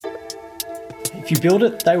If you build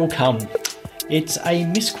it, they will come. It's a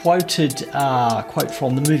misquoted quote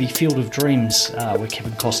from the movie Field of Dreams, where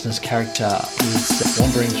Kevin Costner's character is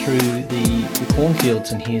wandering through the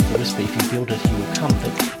cornfields and hears the whisper, if you build it, he will come.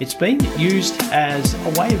 But it's been used as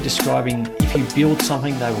a way of describing if you build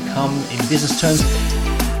something, they will come. In business terms,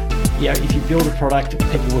 if you build a product,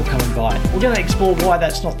 people will come and buy it. We're going to explore why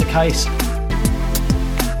that's not the case.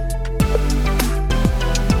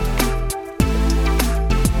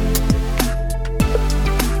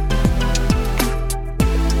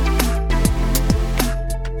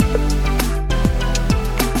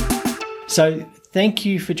 So thank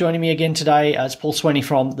you for joining me again today. It's Paul Sweeney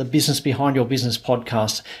from the Business Behind Your Business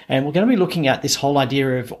podcast. And we're going to be looking at this whole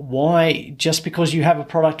idea of why just because you have a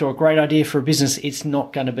product or a great idea for a business, it's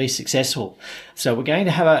not going to be successful. So we're going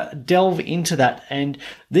to have a delve into that. And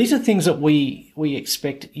these are things that we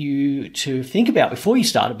expect you to think about before you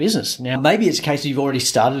start a business. Now, maybe it's a case that you've already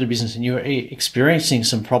started a business and you're experiencing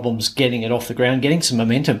some problems getting it off the ground, getting some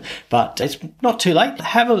momentum, but it's not too late.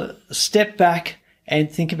 Have a step back and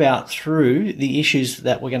think about through the issues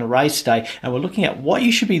that we're going to raise today. And we're looking at what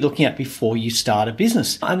you should be looking at before you start a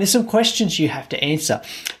business. And there's some questions you have to answer,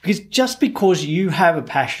 because just because you have a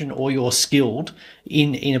passion or you're skilled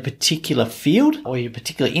in a particular field or your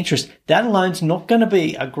particular interest, that alone is not going to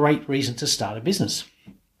be a great reason to start a business.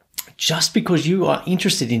 Just because you are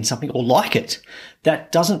interested in something or like it,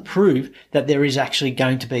 that doesn't prove that there is actually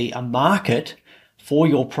going to be a market for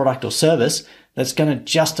your product or service that's going to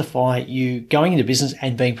justify you going into business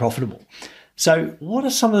and being profitable. So what are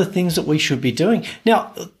some of the things that we should be doing?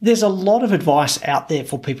 Now, there's a lot of advice out there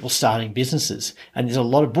for people starting businesses, and there's a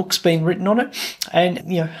lot of books being written on it. And,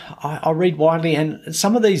 I read widely, and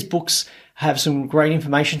some of these books have some great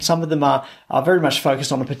information. Some of them are very much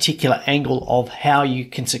focused on a particular angle of how you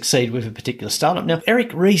can succeed with a particular startup. Now,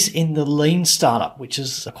 Eric Ries in The Lean Startup, which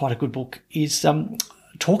is quite a good book, is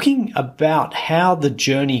talking about how the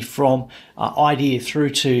journey from idea through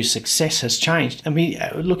to success has changed. And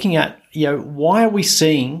we're looking at, why are we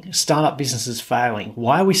seeing startup businesses failing?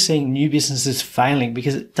 Why are we seeing new businesses failing?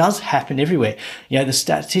 Because it does happen everywhere. The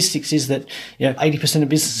statistics is that, 80% of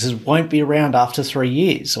businesses won't be around after 3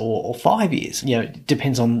 years or 5 years. It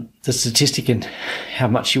depends on the statistic and how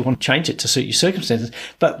much you want to change it to suit your circumstances.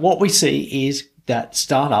 But what we see is that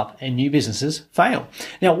startup and new businesses fail.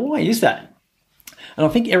 Now, why is that? And I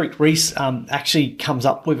think Eric Ries actually comes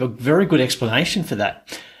up with a very good explanation for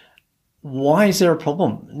that. Why is there a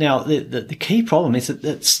problem? Now, the key problem is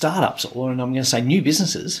that startups, or and I'm going to say new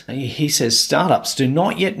businesses, he says startups do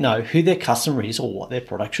not yet know who their customer is or what their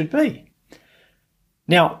product should be.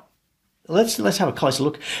 Now, let's have a closer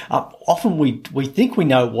look. Often we think we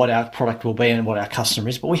know what our product will be and what our customer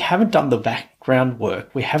is, but we haven't done the background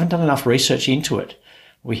work. We haven't done enough research into it.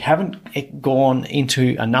 We haven't gone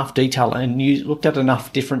into enough detail and looked at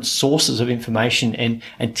enough different sources of information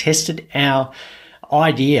and tested our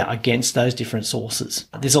idea against those different sources.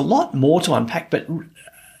 There's a lot more to unpack,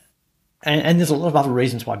 and there's a lot of other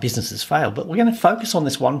reasons why businesses fail. But we're going to focus on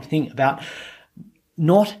this one thing about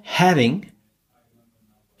not having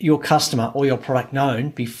your customer or your product known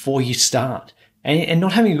before you start, and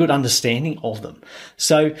not having a good understanding of them.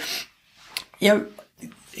 So,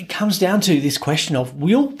 it comes down to this question of,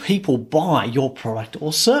 will people buy your product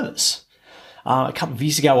or service? A couple of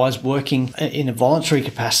years ago, I was working in a voluntary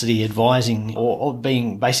capacity advising or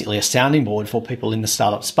being basically a sounding board for people in the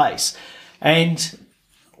startup space. And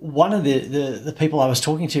one of the people I was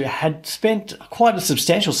talking to had spent quite a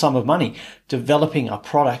substantial sum of money developing a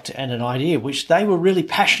product and an idea which they were really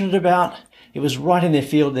passionate about. It was right in their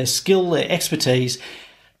field, their skill, their expertise.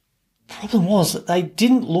 Problem was that they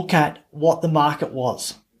didn't look at what the market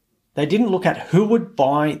was. They didn't look at who would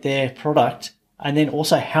buy their product and then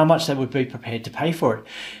also how much they would be prepared to pay for it.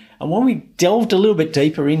 And when we delved a little bit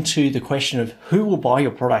deeper into the question of who will buy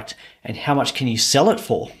your product and how much can you sell it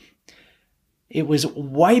for, it was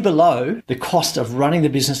way below the cost of running the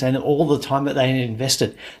business and all the time that they had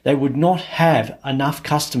invested. They would not have enough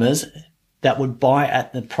customers that would buy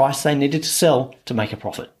at the price they needed to sell to make a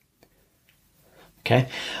profit. Okay,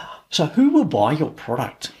 so who will buy your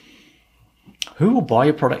product? Who will buy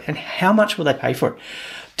your product and how much will they pay for it?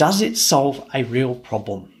 Does it solve a real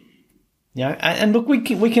problem? And look, we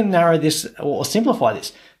can narrow this or simplify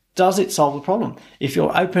this. Does it solve a problem? If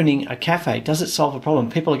you're opening a cafe, does it solve a problem?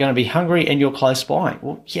 People are going to be hungry and you're close by.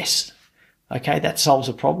 Well, yes. Okay, that solves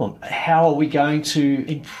a problem. How are we going to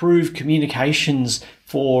improve communications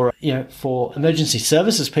for emergency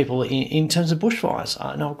services people in terms of bushfires?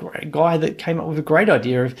 I know a guy that came up with a great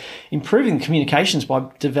idea of improving communications by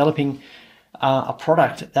developing a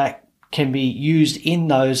product that can be used in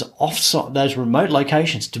those remote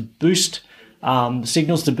locations to boost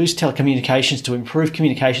signals to boost telecommunications to improve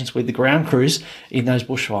communications with the ground crews in those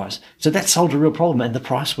bushfires. So that solved a real problem, and the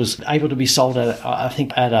price was able to be sold at, I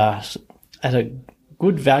think, at a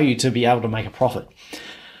good value to be able to make a profit.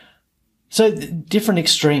 So different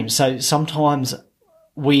extremes. So sometimes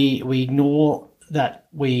we ignore that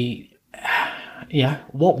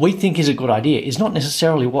what we think is a good idea is not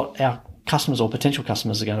necessarily what our customers or potential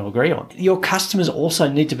customers are going to agree on. Your customers also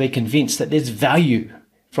need to be convinced that there's value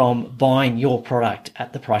from buying your product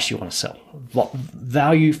at the price you want to sell. What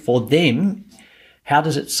value for them? How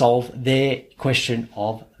does it solve their question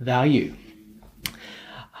of value?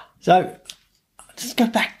 So let's go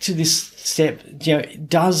back to this step.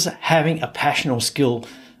 Does having a passion or skill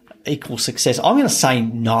equal success? I'm going to say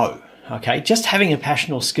no. Okay, just having a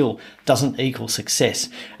passion or skill doesn't equal success.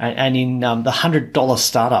 And in the $100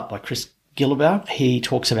 Startup by Chris Gillibout, he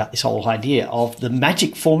talks about this whole idea of the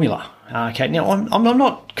magic formula. Okay, now I'm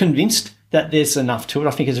not convinced that there's enough to it.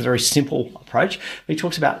 I think it's a very simple approach. But he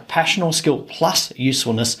talks about passion or skill plus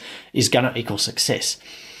usefulness is going to equal success.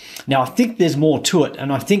 Now, I think there's more to it,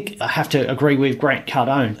 and I think I have to agree with Grant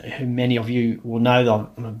Cardone, who many of you will know that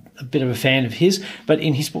I'm a bit of a fan of his, but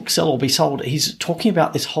in his book, Sell or Be Sold, he's talking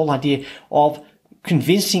about this whole idea of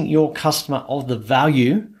convincing your customer of the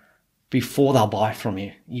value before they'll buy from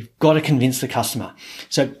you. You've got to convince the customer.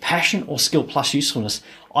 So passion or skill plus usefulness,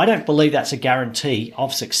 I don't believe that's a guarantee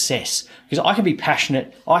of success, because I can be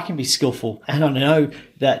passionate, I can be skillful, and I know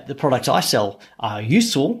that the products I sell are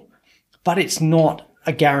useful, but it's not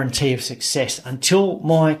a guarantee of success until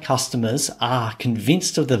my customers are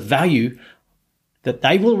convinced of the value that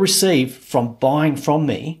they will receive from buying from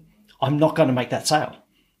me. I'm not going to make that sale.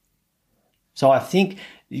 So I think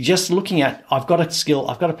just looking at, I've got a skill,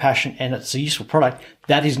 I've got a passion, and it's a useful product,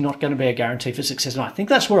 that is not going to be a guarantee for success. And I think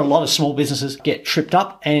that's where a lot of small businesses get tripped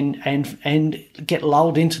up and get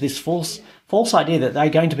lulled into this false idea that they're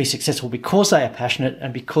going to be successful because they are passionate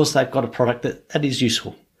and because they've got a product that is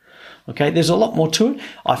useful. Okay, there's a lot more to it.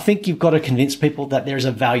 I think you've got to convince people that there is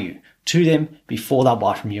a value to them before they'll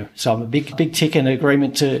buy from you. So I'm a big tick in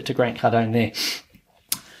agreement to Grant Cardone there.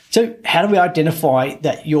 So how do we identify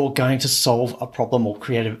that you're going to solve a problem or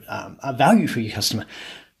create a value for your customer?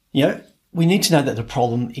 We need to know that the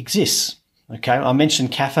problem exists. Okay, I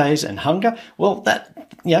mentioned cafes and hunger. Well,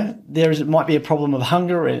 there might be a problem of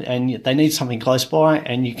hunger and they need something close by,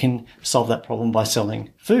 and you can solve that problem by selling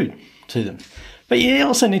food to them. But you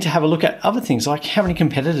also need to have a look at other things, like how many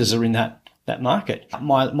competitors are in that market.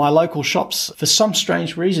 My local shops, for some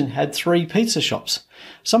strange reason, had 3 pizza shops.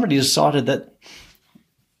 Somebody decided that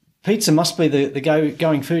pizza must be the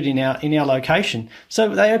going food in our location.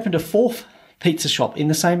 So they opened a 4th pizza shop in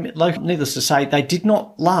the same location. Needless to say, they did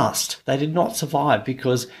not last. They did not survive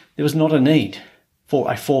because there was not a need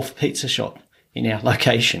for a 4th pizza shop in our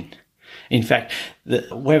location. In fact,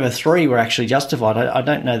 whether 3 were actually justified, I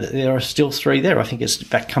don't know that there are still 3 there. I think it's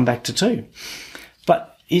come back to 2.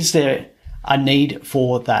 But is there a need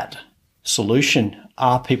for that solution?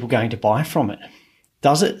 Are people going to buy from it?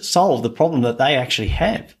 Does it solve the problem that they actually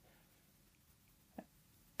have?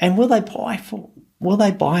 And will they buy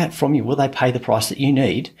it from you? Will they pay the price that you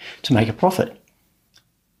need to make a profit?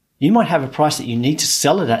 You might have a price that you need to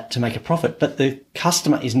sell it at to make a profit, but the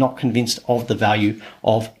customer is not convinced of the value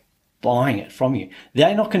of buying it from you.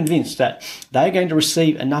 They're not convinced that they're going to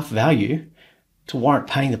receive enough value to warrant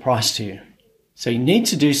paying the price to you. So you need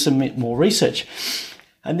to do some more research.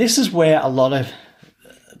 And this is where a lot of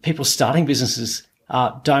people starting businesses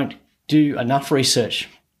don't do enough research.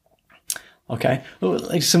 Okay,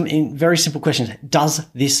 well, some very simple questions. Does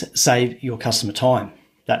this save your customer time?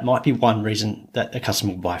 That might be one reason that a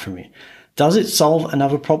customer will buy from you. Does it solve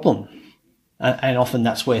another problem? And often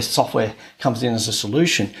that's where software comes in as a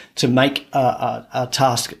solution to make a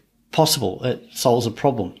task possible. It solves a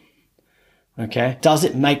problem. Okay. Does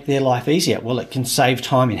it make their life easier? Well, it can save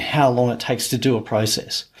time in how long it takes to do a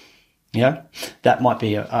process. That might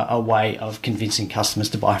be a way of convincing customers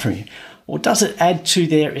to buy from you. Or does it add to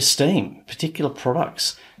their esteem, particular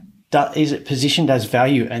products? Is it positioned as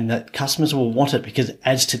value and that customers will want it because it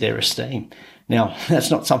adds to their esteem? Now,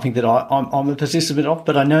 that's not something that I'm a participant of,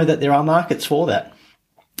 but I know that there are markets for that,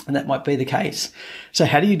 and that might be the case. So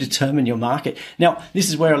how do you determine your market? Now, this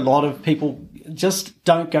is where a lot of people just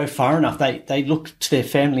don't go far enough. They look to their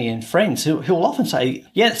family and friends who will often say,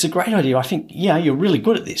 yeah, it's a great idea. I think, you're really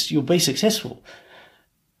good at this. You'll be successful.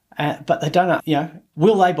 But they don't,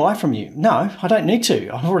 will they buy from you? No, I don't need to.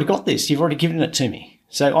 I've already got this. You've already given it to me.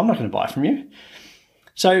 So I'm not going to buy from you.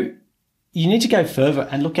 So you need to go further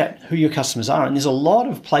and look at who your customers are. And there's a lot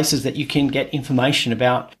of places that you can get information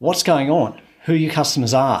about what's going on, who your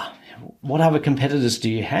customers are, What other competitors do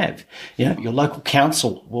you have? Your local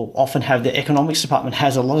council will often have, the economics department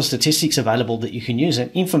has a lot of statistics available that you can use,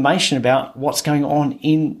 and information about what's going on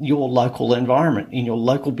in your local environment, in your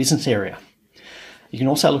local business area. You can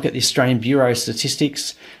also look at the Australian Bureau of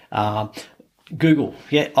Statistics, Google.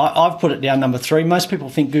 I've put it down number 3. Most people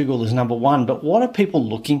think Google is number 1, but what are people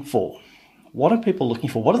looking for? What are people looking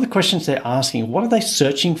for? What are the questions they're asking? What are they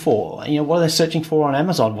searching for? What are they searching for on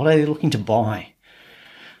Amazon? What are they looking to buy?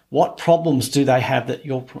 What problems do they have that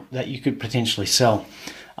you could potentially sell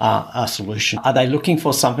a solution? Are they looking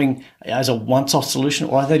for something as a once-off solution,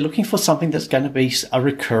 or are they looking for something that's going to be a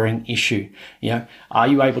recurring issue? Are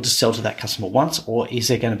you able to sell to that customer once, or is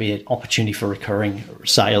there going to be an opportunity for recurring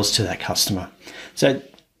sales to that customer? So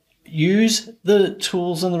use the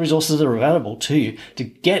tools and the resources that are available to you to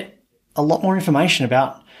get a lot more information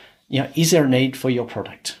about, is there a need for your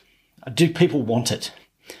product? Do people want it?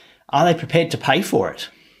 Are they prepared to pay for it?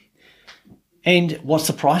 And what's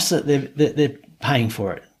the price that they're paying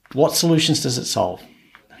for it? What solutions does it solve?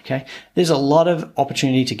 Okay. There's a lot of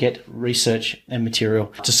opportunity to get research and material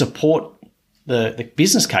to support the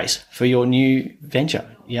business case for your new venture.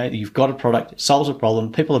 You've got a product, it solves a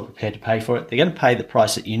problem, people are prepared to pay for it, they're going to pay the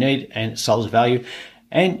price that you need, and it solves value.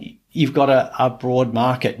 And you've got a broad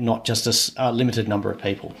market, not just a limited number of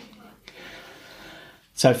people.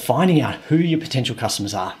 So finding out who your potential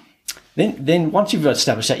customers are. Then once you've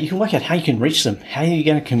established that, you can work out how you can reach them, how you're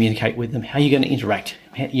going to communicate with them, how you're going to interact.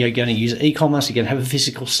 You're going to use e-commerce, you're going to have a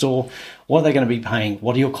physical store. What are they going to be paying?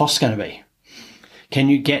 What are your costs going to be? Can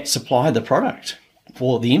you get supply of the product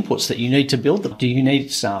for the inputs that you need to build them? Do you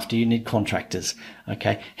need staff? Do you need contractors?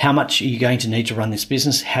 Okay. How much are you going to need to run this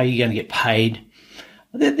business? How are you going to get paid?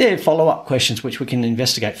 They're follow-up questions which we can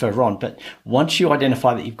investigate further on. But once you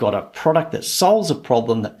identify that you've got a product that solves a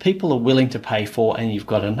problem that people are willing to pay for, and you've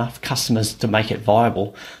got enough customers to make it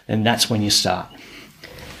viable, then that's when you start.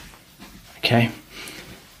 Okay.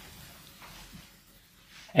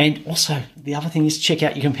 And also, the other thing is check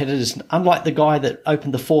out your competitors. Unlike the guy that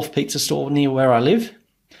opened the 4th pizza store near where I live,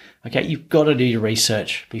 okay, you've got to do your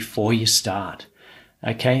research before you start.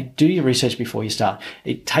 Okay, do your research before you start.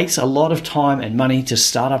 It takes a lot of time and money to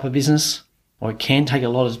start up a business, or it can take a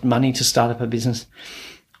lot of money to start up a business,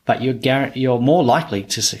 but you're more likely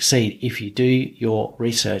to succeed if you do your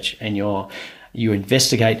research and you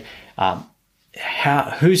investigate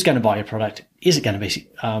who's going to buy your product. Is it going to be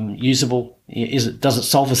usable? Does it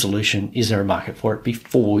solve a solution? Is there a market for it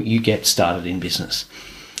before you get started in business?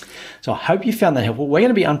 So I hope you found that helpful. We're going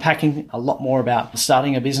to be unpacking a lot more about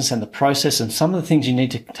starting a business and the process and some of the things you need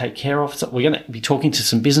to take care of. So we're going to be talking to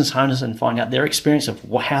some business owners and find out their experience of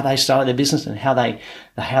how they started their business and how they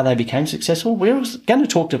became successful. We're also going to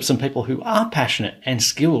talk to some people who are passionate and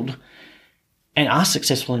skilled and are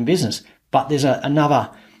successful in business. But there's another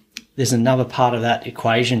part of that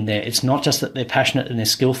equation there. It's not just that they're passionate and they're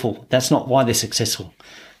skillful. That's not why they're successful.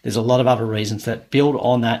 There's a lot of other reasons that build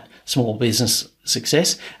on that small business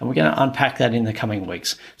success, and we're going to unpack that in the coming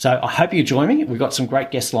weeks. So I hope you join me. We've got some great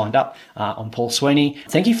guests lined up. I'm Paul Sweeney.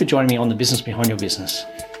 Thank you for joining me on The Business Behind Your Business.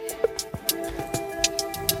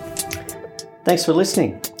 Thanks for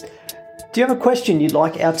listening. Do you have a question you'd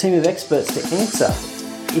like our team of experts to answer?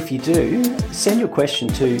 If you do, send your question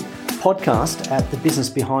to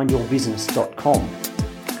podcast@thebusinessbehindyourbusiness.com.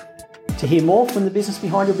 To hear more from The Business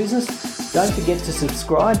Behind Your Business, don't forget to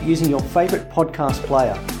subscribe using your favourite podcast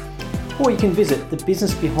player. Or you can visit the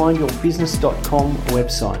businessbehindyourbusiness.com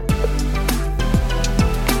website.